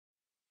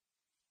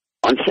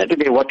On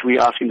Saturday, what we're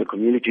asking the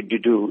community to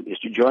do is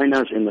to join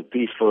us in the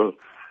peaceful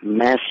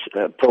mass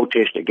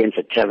protest against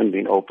a tavern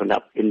being opened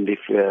up in the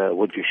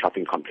Woodview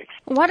shopping complex.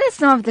 What are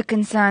some of the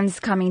concerns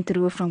coming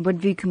through from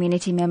Woodview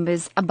community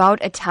members about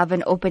a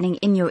tavern opening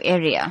in your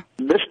area?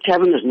 This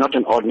tavern is not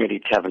an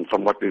ordinary tavern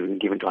from what we've been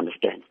given to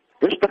understand.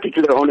 This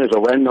particular owner is a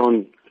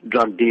well-known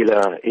drug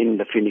dealer in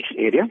the Phoenix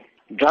area.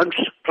 Drugs,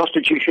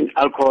 prostitution,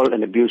 alcohol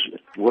and abuse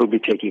will be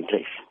taking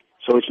place.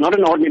 So it's not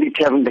an ordinary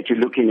tavern that you're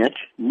looking at.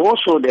 More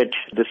so that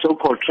the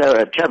so-called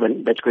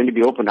tavern that's going to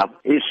be opened up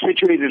is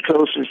situated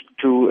closest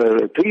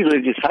to 3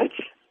 religious sites,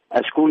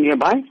 a school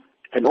nearby,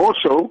 and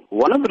also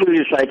one of the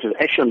religious sites is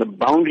actually on the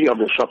boundary of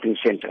the shopping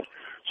center.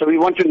 So we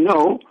want to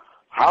know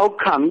how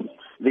come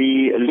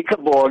the liquor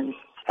board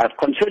have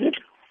considered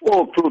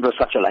or approved of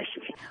such a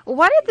license.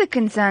 What are the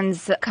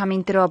concerns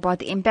coming through about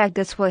the impact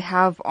this will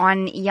have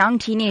on young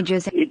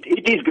teenagers?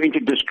 It is going to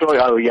destroy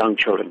our young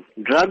children.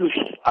 Drugs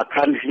are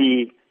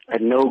currently a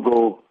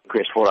no-go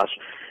quest for us.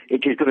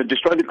 It is going to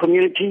destroy the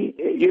community.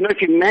 You know,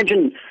 if you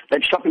imagine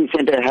that shopping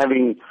center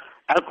having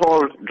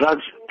alcohol,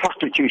 drugs,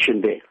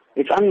 prostitution there,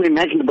 it's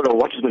unimaginable of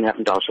what is going to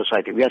happen to our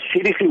society. We are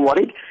seriously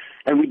worried,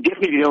 and we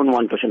definitely don't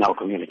want this in our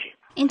community.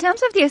 In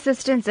terms of the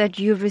assistance that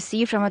you've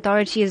received from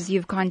authorities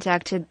you've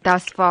contacted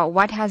thus far,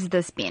 what has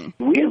this been?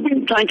 We have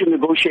been trying to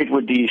negotiate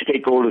with the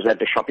stakeholders at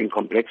the shopping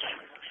complex.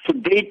 To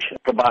date,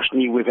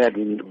 Prabhashini, we've had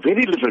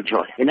very little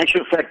joy. In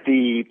actual fact,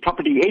 the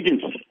property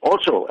agents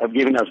also have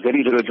given us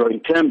very little joy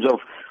in terms of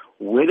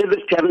whether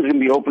this tavern is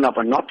going to be opened up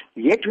or not.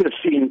 Yet we have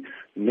seen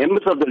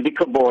members of the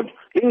liquor board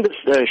in this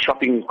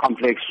shopping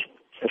complex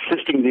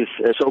assisting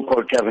this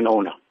so-called tavern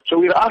owner. So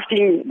we're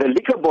asking the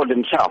liquor board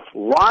themselves,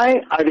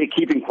 why are they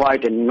keeping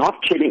quiet and not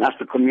telling us,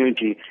 the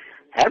community,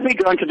 have we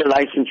granted the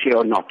license here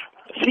or not?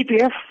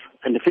 CPF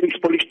and the Phoenix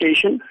Police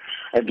Station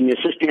have been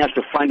assisting us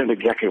to find out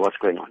exactly what's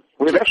going on.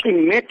 We've actually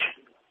met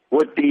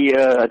with the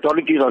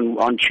authorities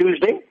on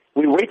Tuesday.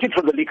 We waited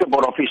for the liquor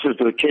board officers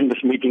to attend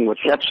this meeting with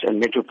SAPS and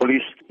Metro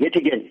Police. Yet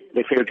again,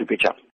 they failed to pitch up.